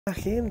Hola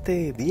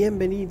gente,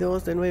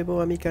 bienvenidos de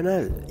nuevo a mi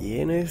canal y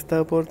en esta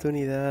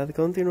oportunidad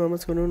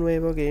continuamos con un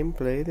nuevo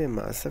gameplay de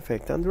Mass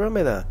Effect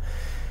Andromeda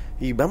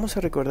y vamos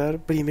a recordar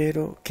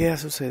primero qué ha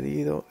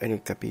sucedido en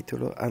el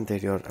capítulo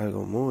anterior,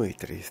 algo muy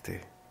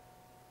triste.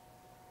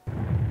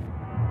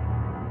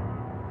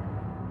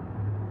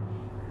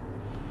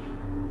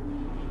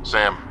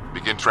 Sam,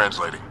 begin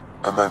translating.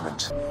 A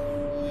moment.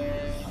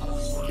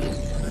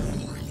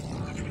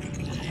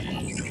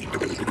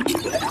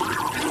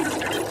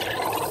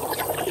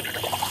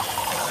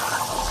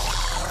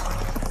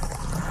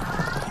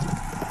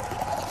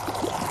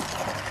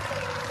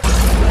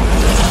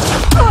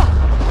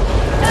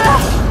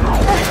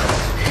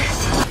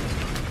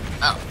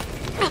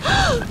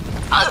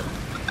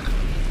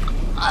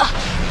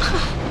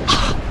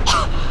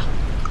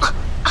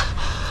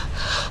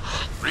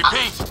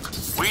 Repeat!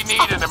 We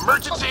need an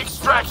emergency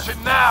extraction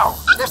now!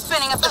 They're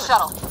spinning up the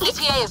shuttle.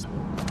 ETA is...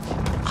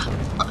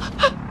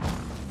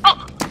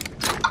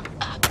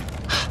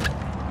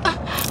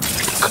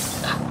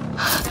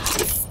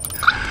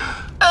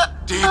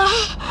 Deep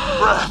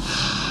breath.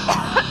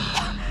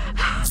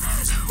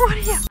 What are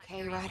you...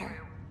 Okay,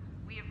 Ryder.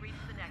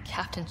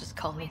 Captain just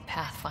called me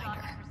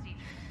Pathfinder.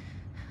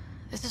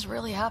 This is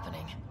really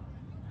happening.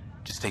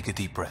 Just take a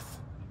deep breath.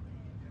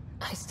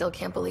 I still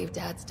can't believe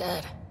Dad's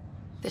dead.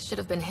 This should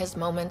have been his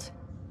moment.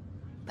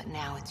 But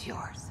now it's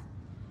yours.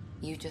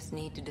 You just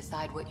need to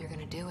decide what you're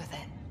gonna do with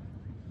it.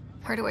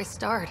 Where do I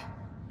start?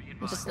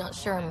 I'm just not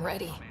sure I'm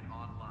ready.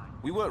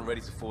 We weren't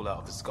ready to fall out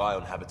of the sky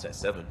on Habitat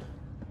 7,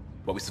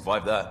 but we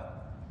survived that.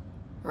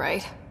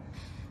 Right?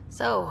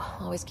 So,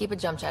 always keep a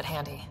jump jet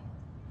handy.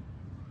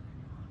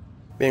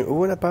 Bien,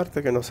 hubo una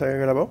parte que no se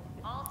grabó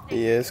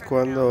y es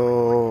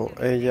cuando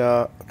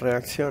ella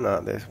reacciona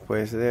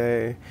después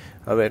de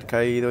haber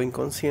caído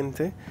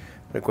inconsciente.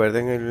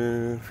 Recuerden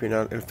el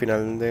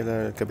final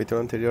del capítulo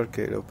anterior,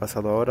 que lo he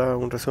pasado ahora,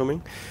 un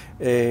resumen,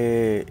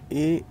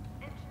 y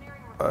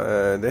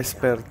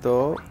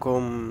despertó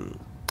con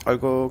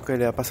algo que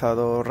le ha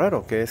pasado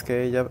raro, que es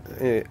que ella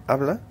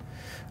habla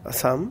a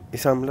Sam y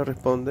Sam le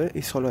responde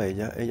y solo a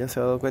ella. Ella se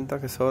ha dado cuenta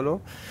que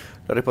solo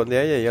le responde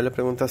a ella y ella le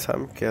pregunta a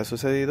Sam qué ha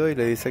sucedido y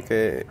le dice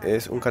que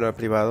es un canal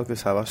privado que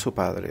usaba su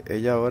padre.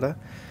 Ella ahora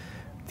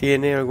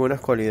tiene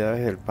algunas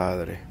cualidades del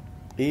padre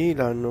y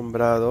la han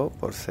nombrado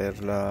por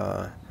ser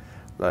la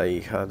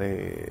hija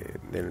del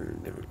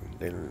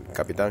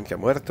capitán que ha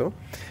muerto,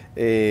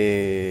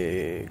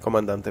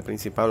 comandante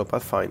principal o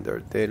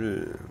Pathfinder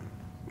de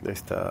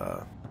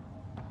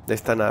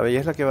esta nave, y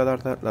es la que va a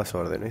dar las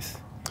órdenes.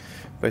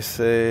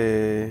 Pues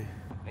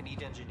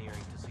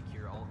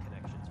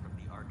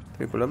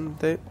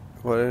tripulante,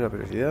 ¿cuál es la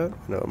prioridad?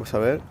 Bueno, vamos a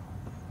ver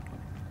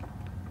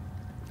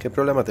qué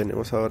problema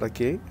tenemos ahora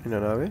aquí en la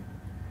nave.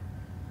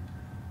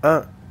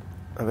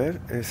 A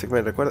ver, si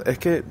me recuerda, es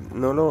que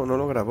no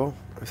lo grabó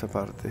esa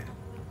parte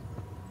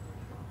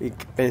y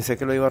pensé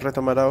que lo iba a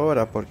retomar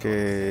ahora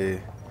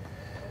porque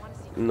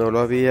no lo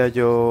había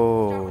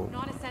yo.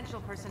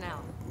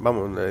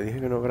 Vamos, le dije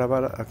que no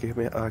grabara.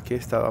 Aquí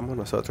estábamos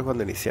nosotros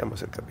cuando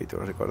iniciamos el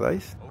capítulo,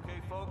 ¿recordáis?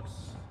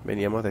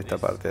 Veníamos de esta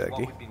parte de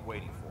aquí.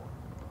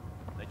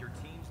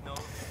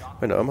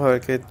 Bueno, vamos a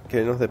ver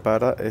qué nos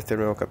depara este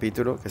nuevo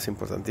capítulo, que es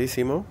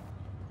importantísimo.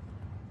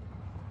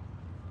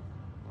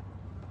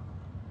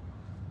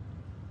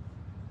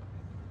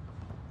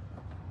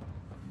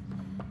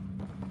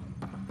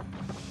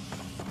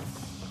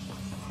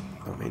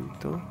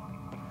 Momento.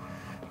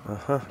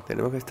 Ajá,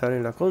 tenemos que estar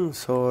en la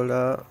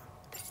consola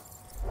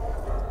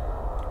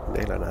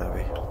de la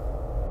nave.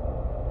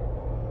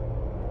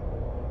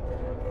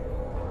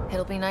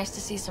 It'll be nice to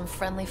see some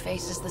friendly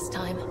faces this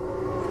time.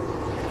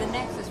 The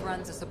Nexus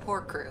runs a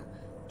support crew,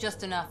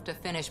 just enough to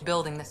finish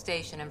building the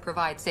station and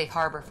provide safe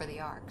harbor for the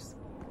ARCs.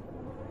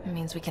 It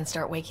means we can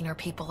start waking our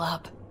people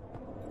up.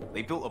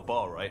 They built a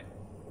bar, right?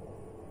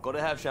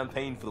 Gotta have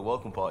champagne for the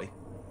welcome party.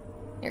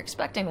 You're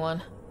expecting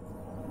one.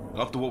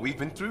 After what we've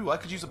been through, I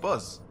could use a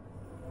buzz.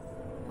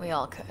 We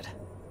all could.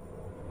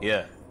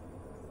 Yeah.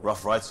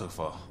 Rough ride so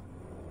far.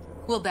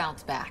 We'll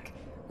bounce back.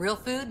 Real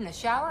food and a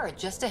shower are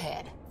just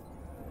ahead.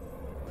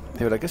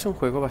 De verdad que es un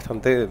juego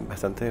bastante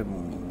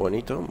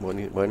bonito,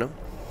 bueno,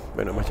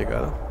 hemos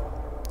llegado.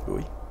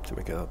 Uy, se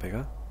me quedó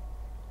pegado.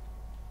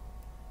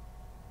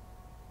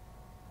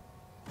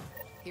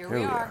 Here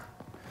we are.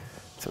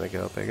 Se me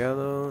quedó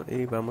pegado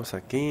y vamos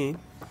aquí.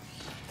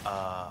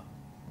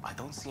 I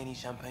don't see any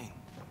champagne.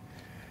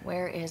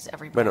 Where is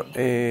everybody?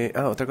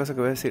 Bueno, otra cosa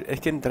que voy a decir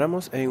es que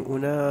entramos en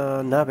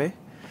una nave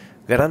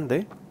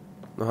grande.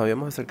 Nos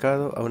habíamos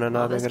acercado a una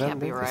nave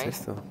grande. ¿Qué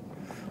es esto?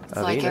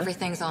 It's like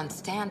everything's on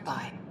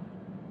standby.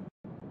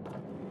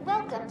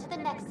 Welcome to the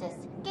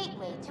Nexus,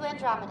 gateway to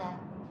Andromeda.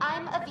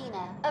 I'm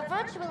Avina, a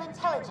virtual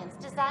intelligence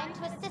designed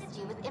to assist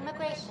you with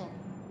immigration.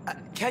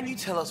 Can you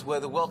tell us where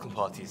the welcome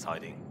party is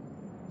hiding?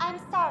 I'm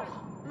sorry,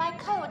 my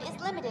code is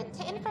limited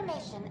to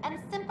information and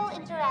simple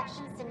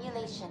interaction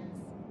simulations.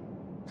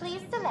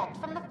 Please select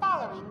from the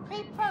following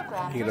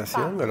pre-programmed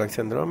Migración,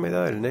 Galaxia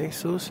Andrómeda, el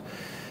Nexus,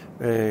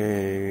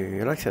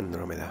 Galaxia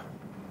Andrómeda.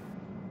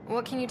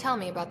 What can you tell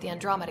me about the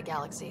Andromeda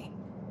galaxy?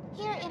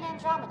 Here in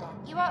Andromeda,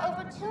 you are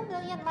over 2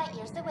 million light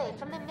years away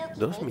from the Milky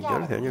 2 Way millones de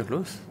galaxy. años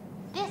luz.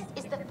 This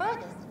is the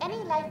furthest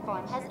any life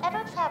form has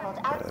ever traveled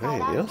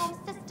outside our Dios. home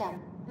system,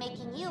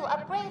 making you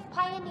a brave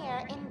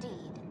pioneer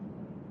indeed.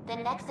 The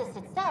Nexus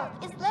itself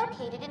is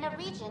located in a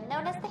region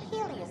known as the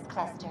Helios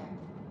Cluster.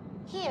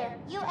 Here,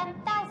 you and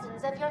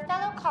thousands of your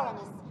fellow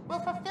colonists will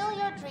fulfill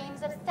your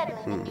dreams of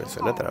settling a new Es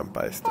una home.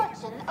 trampa esto.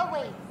 Fortune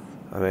awaits.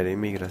 A ver,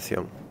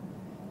 inmigración.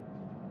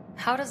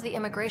 How does the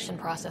immigration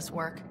process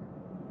work?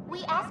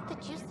 We ask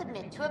that you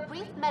submit to a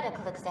brief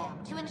medical exam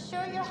to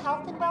ensure your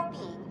health and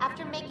well-being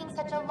after making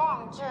such a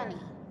long journey.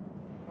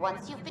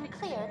 Once you've been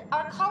cleared,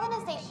 our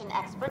colonization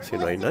experts Si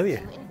will no hay assist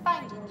nadie. you in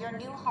finding your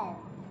new home.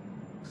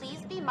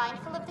 Please be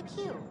mindful of the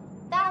queue.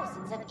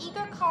 Thousands of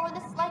eager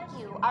colonists like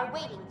you are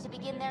waiting to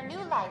begin their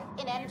new life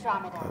in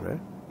Andromeda. A ver.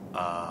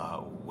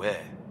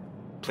 Where?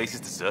 Place is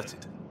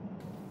deserted.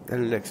 El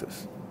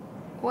Nexus.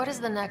 What is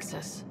the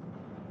Nexus?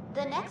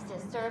 The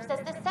Nexus serves as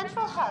the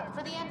central hub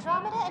for the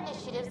Andromeda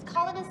Initiative's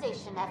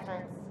colonization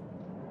efforts.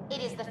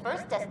 It is the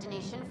first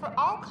destination for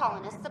all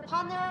colonists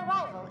upon their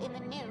arrival in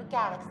the new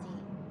galaxy.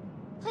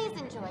 Please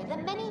enjoy the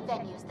many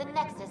venues the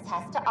Nexus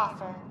has to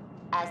offer.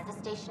 As the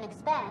station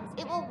expands,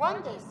 it will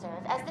one day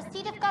serve as the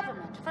seat of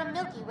government for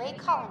Milky Way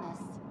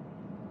colonists.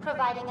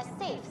 Providing a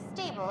safe,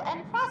 stable,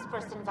 and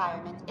prosperous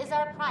environment is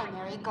our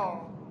primary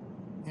goal.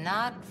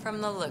 Not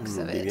from the looks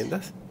of it.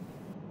 ¿Viviendas?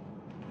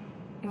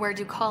 Where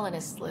do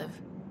colonists live?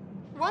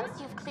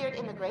 Once you've cleared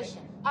immigration,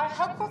 our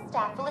helpful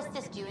staff will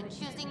assist you in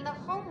choosing the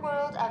home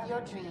world of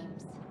your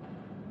dreams.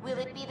 Will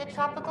it be the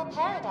tropical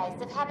paradise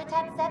of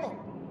Habitat 7,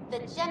 the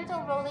gentle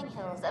rolling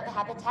hills of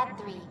Habitat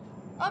 3,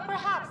 or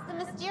perhaps the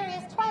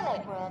mysterious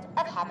twilight world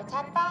of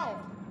Habitat 5?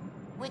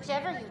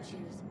 Whichever you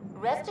choose,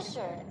 rest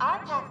assured our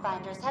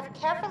Pathfinders have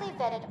carefully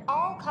vetted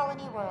all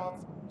colony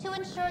worlds to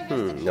ensure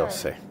your security No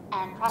sé.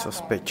 and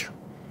prosperity. Sospecho.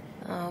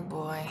 Oh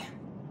boy.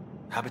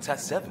 Habitat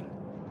 7.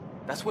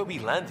 That's where we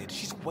landed.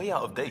 She's way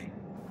out of date.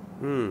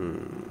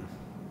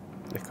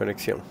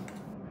 Desconexión.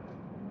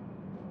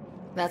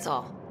 That's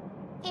all.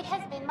 It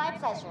has been my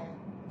pleasure.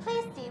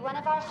 Please see one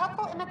of our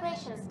helpful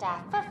immigration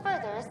staff for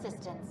further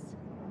assistance.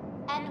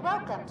 And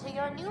welcome to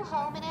your new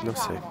home in No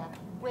sé. Andromeda,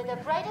 where the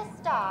brightest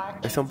star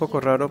is Está un poco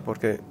you. raro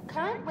porque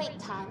Current wait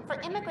time for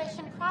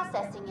immigration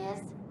processing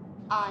is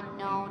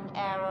unknown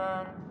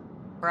error.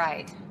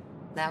 Right.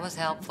 That was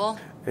helpful.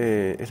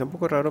 está un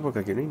poco raro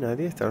porque aquí no hay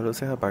nadie, están las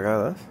luces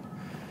apagadas.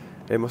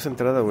 Hemos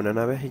entrado a una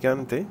nave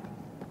gigante.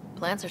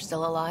 Plants are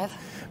still alive.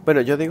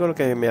 Bueno, yo digo lo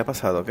que me ha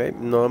pasado, ¿ok?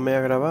 No me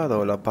ha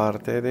grabado la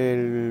parte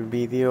del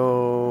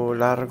vídeo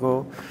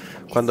largo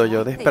cuando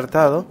yo he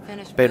despertado,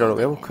 pero lo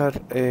voy a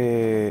buscar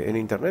en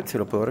internet, si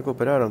lo puedo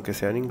recuperar, aunque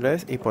sea en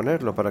inglés, y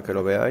ponerlo para que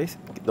lo veáis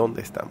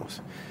dónde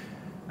estamos.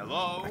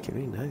 Aquí no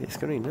hay nadie, es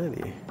que no hay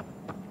nadie.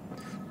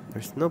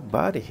 There's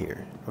nobody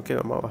here. Ok,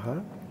 vamos a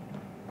bajar.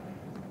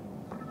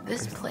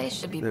 This place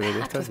should be Debería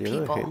packed estar with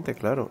lleno de people. gente,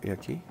 claro. Y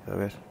aquí, a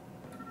ver.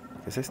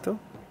 ¿Qué es esto?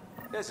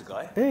 There's a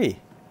guy.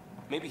 ¡Ey!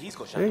 Maybe he's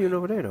got ¡Ey, champagne. un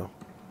obrero!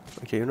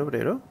 Aquí hay un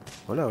obrero.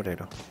 Hola,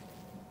 obrero.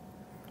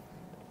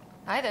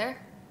 Hi there.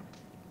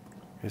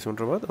 ¿Es un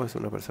robot o es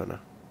una persona?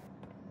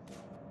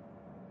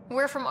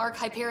 We're from Ark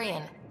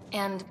Hyperion,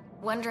 and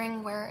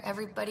wondering where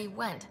everybody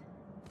went.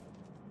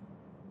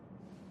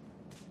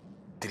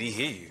 Did he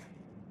hear you?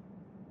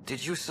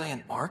 Did you say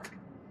an arc?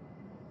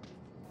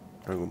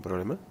 ¿Algún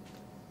problema?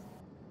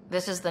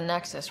 This is the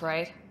Nexus,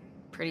 right?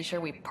 Pretty sure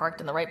we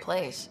parked in the right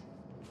place.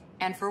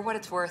 And for what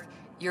it's worth,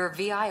 your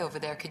VI over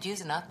there could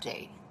use an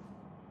update.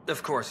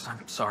 Of course,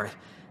 I'm sorry.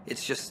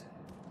 It's just,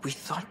 we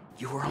thought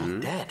you were all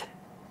dead.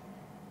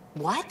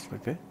 What? ¿Por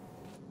qué?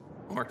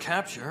 Or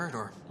captured,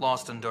 or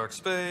lost in dark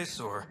space,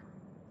 or...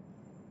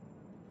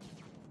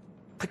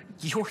 But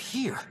you're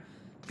here.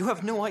 You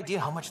have no idea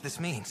how much this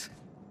means.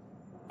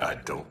 I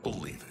don't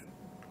believe it.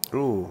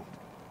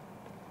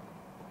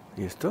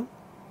 ¿Y esto?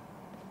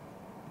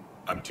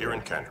 I'm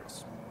Tyrion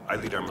Candros. I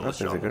lead our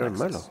militia pensé on que the era el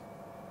malo. Nexus.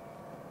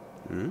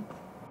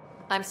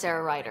 I'm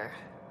Sarah Ryder.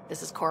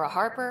 This is Cora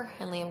Harper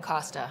and Liam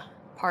Costa,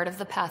 part of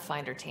the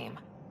Pathfinder team.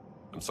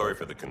 I'm sorry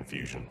for the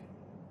confusion.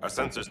 Our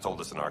sensors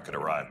told us an arc had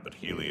arrived, but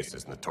Helios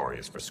is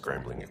notorious for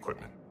scrambling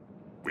equipment.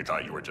 We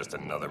thought you were just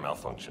another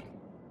malfunction.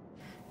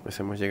 Pues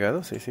hemos llegado,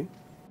 sí, sí.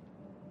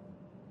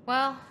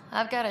 Well,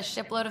 I've got a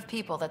shipload of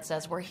people that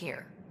says we're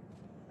here.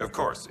 Of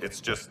course, it's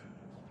just...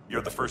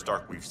 You're the first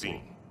arc we've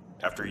seen.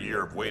 After a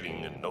year of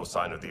waiting and no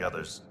sign of the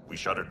others, we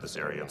shuttered this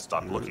area and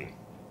stopped looking.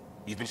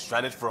 You've been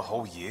stranded for a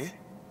whole year?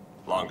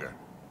 Longer.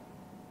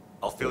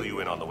 I'll fill you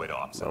in on the way to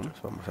Ops Center.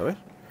 Vamos a ver.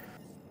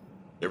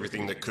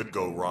 Everything that could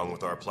go wrong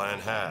with our plan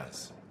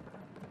has.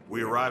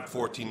 We arrived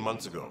 14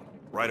 months ago.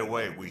 Right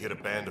away, we hit a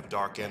band of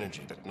dark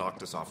energy that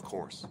knocked us off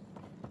course.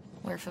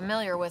 We're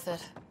familiar with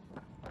it.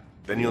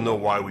 Then you'll know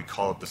why we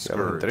call it the Vamos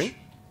en Scourge. tren.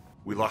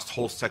 We lost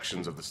whole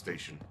sections of the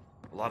station.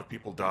 A lot of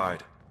people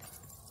died.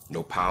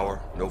 No power,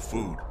 no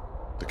food.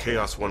 The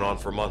chaos went on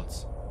for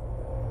months.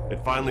 It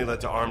finally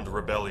led to armed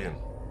rebellion.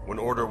 When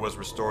order was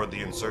restored,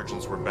 the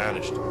insurgents were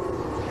banished.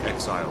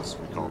 Exiles,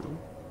 we called them.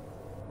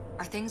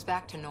 Are things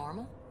back to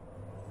normal?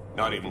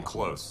 Not even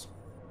close.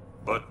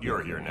 But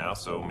you're here now,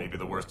 so maybe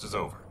the worst is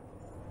over.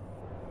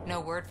 No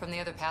word from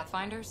the other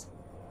Pathfinders?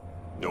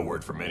 No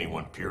word from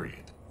anyone,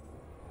 period.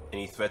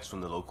 Any threats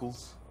from the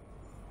locals?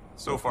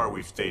 So far,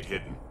 we've stayed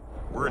hidden.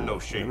 We're in no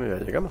shape. Ya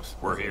llegamos.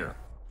 We're here.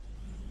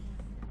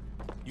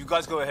 You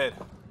guys go ahead.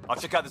 I'll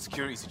check out the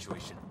security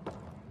situation.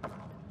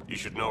 You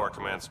should know our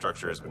command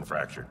structure has been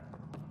fractured.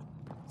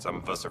 Some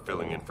of us are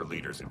filling in for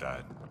leaders who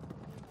died.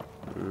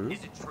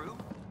 Is it true?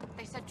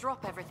 They said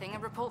drop everything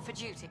and report for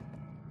duty.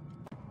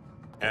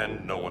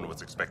 And no one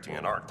was expecting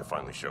an Ark to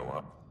finally show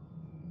up.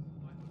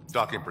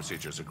 Docking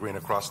procedures are green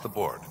across the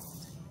board.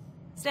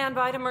 Stand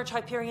by to merge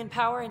Hyperion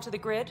power into the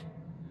grid.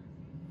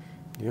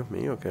 Dios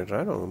mío, qué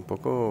raro. Un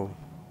poco...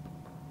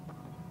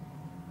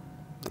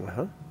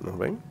 Ajá, ¿nos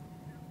ven?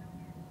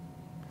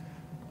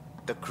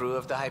 The crew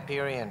of the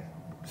Hyperion.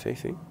 Sí,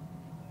 sí.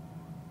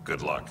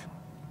 Good luck.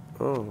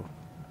 Oh.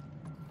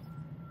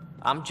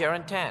 I'm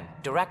Jaren Tan,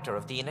 director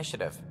of the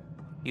initiative.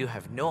 You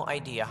have no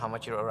idea how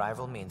much your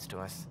arrival means to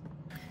us.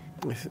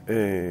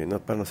 No,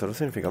 para nosotros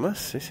significa más,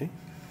 sí, sí.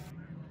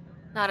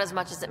 Not as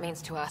much as it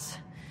means to us.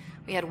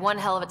 We had one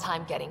hell of a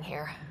time getting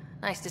here.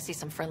 Nice to see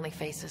some friendly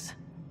faces.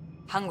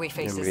 Hungry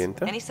faces.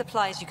 Hambrienta. Any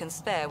supplies you can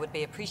spare would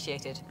be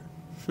appreciated.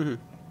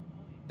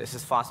 This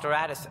is Foster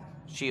Addison.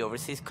 She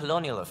oversees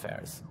colonial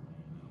affairs.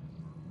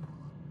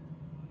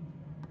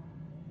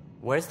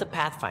 Where's the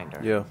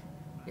Pathfinder? Yo.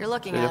 You're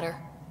looking at her.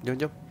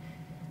 Yo.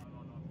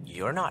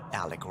 You're not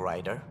Alec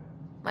Ryder.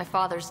 My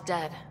father's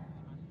dead.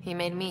 He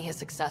made me his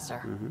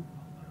successor.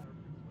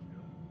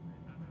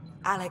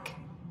 Alec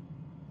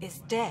is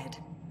dead.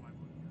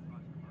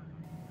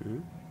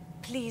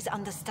 Please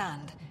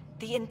understand,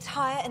 the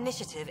entire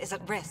initiative is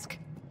at risk.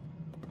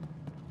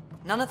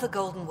 None of the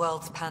Golden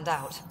Worlds panned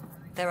out.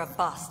 They're a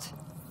bust,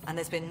 and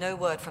there's been no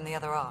word from the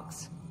other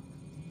arcs.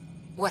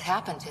 What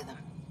happened to them?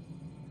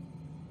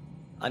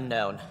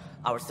 Unknown.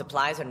 Our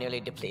supplies are nearly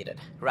depleted.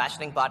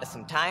 Rationing bought us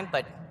some time,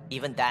 but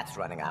even that's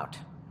running out.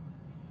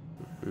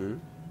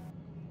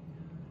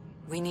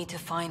 We need to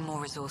find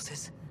more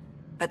resources,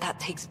 but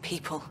that takes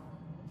people,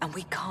 and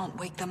we can't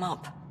wake them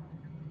up.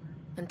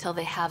 Until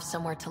they have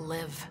somewhere to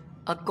live.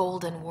 A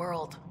golden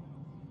world.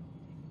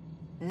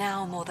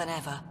 Now more than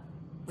ever,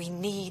 we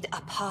need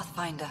a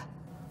Pathfinder.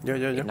 Yo.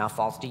 It now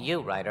falls to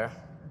you, Ryder.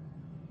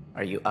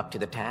 Are you up to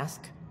the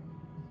task?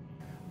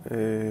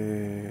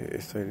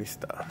 Estoy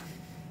lista.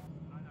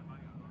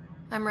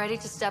 I'm ready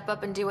to step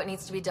up and do what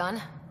needs to be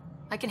done.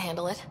 I can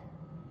handle it.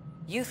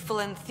 Youthful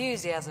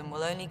enthusiasm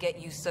will only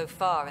get you so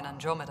far in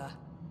Andromeda.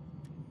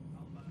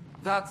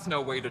 That's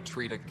no way to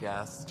treat a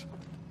guest.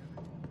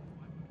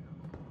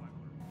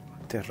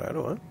 Qué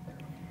raro, ¿eh?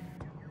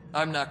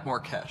 I'm Nak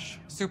Morkesh,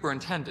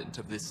 superintendent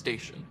of this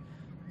station.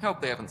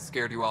 Hope they haven't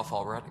scared you off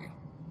already.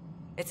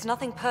 It's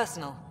nothing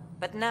personal,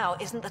 but now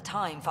isn't the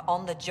time for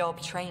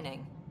on-the-job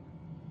training.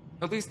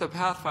 At least the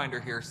Pathfinder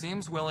here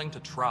seems willing to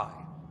try.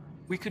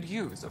 We could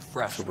use a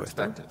fresh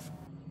perspective.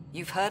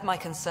 You've heard my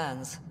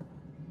concerns.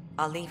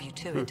 I'll leave you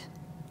to it.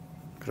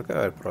 Creo que va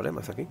a haber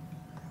problemas aquí.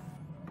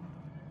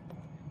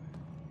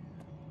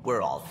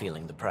 We're all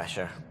feeling the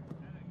pressure.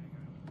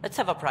 Let's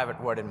have a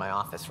private word in my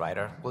office,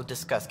 Ryder. We'll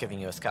discuss giving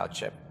you a scout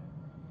ship.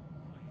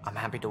 I'm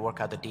happy to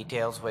work out the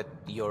details with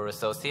your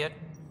associate.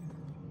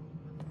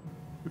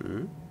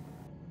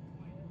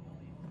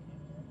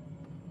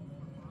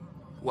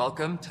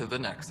 Welcome to the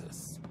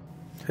Nexus.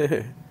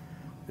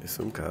 Es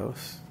un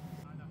caos.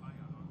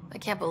 I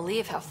can't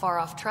believe how far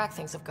off track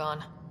things have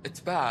gone. It's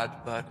bad,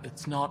 but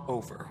it's not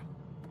over.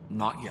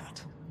 Not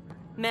yet.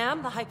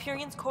 Ma'am, the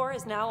Hyperion's core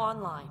is now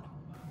online.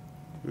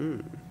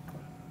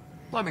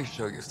 Let me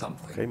show you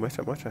something. Okay,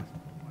 muestra.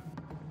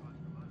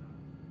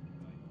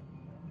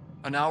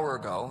 An hour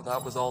ago,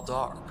 that was all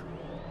dark.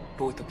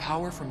 But with the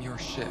power from your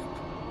ship,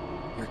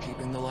 you're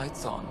keeping the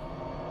lights on.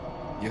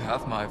 You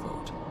have my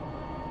vote.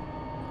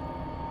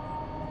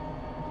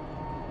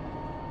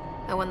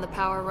 And when the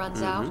power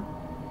runs out?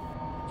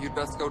 You'd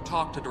best go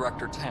talk to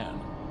Director Tan.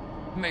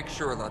 Make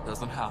sure that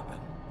doesn't happen.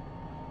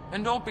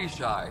 And don't be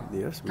shy.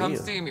 Dios Come mío.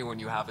 see me when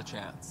you have a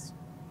chance.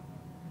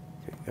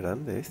 Qué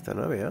grande esta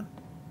nave, ¿eh?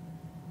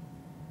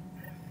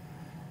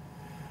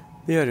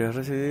 Diario, has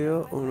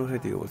recibido un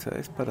objetivo,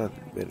 ¿sabes? Para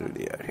ver el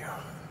diario.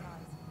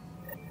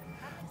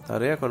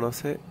 Ahora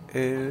conoce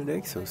el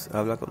Nexus.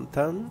 Habla con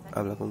Tan,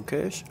 habla con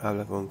Kesh,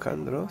 habla con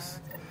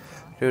Kandros.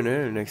 Reunión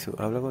en el Nexus.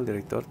 Habla con el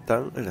director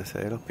Tan en la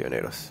sede de los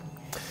pioneros.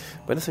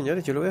 Bueno,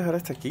 señores, yo lo voy a dejar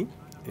hasta aquí.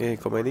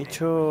 Como he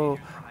dicho,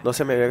 no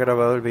se me había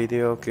grabado el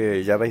vídeo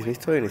que ya habéis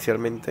visto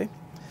inicialmente.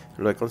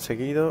 Lo he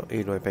conseguido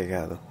y lo he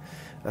pegado.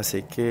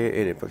 Así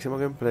que en el próximo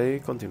gameplay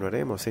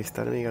continuaremos.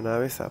 Esta mega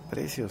nave está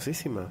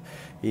preciosísima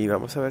y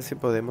vamos a ver si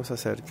podemos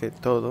hacer que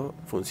todo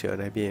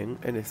funcione bien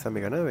en esta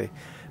mega nave,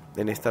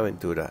 en esta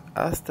aventura.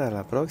 Hasta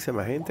la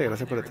próxima, gente.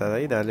 Gracias por estar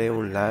ahí. Dale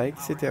un like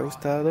si te ha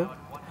gustado,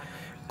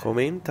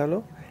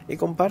 coméntalo y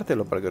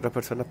compártelo para que otras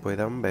personas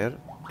puedan ver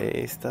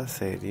esta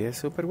serie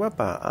súper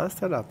guapa.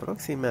 Hasta la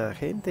próxima,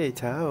 gente.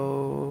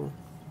 Chao.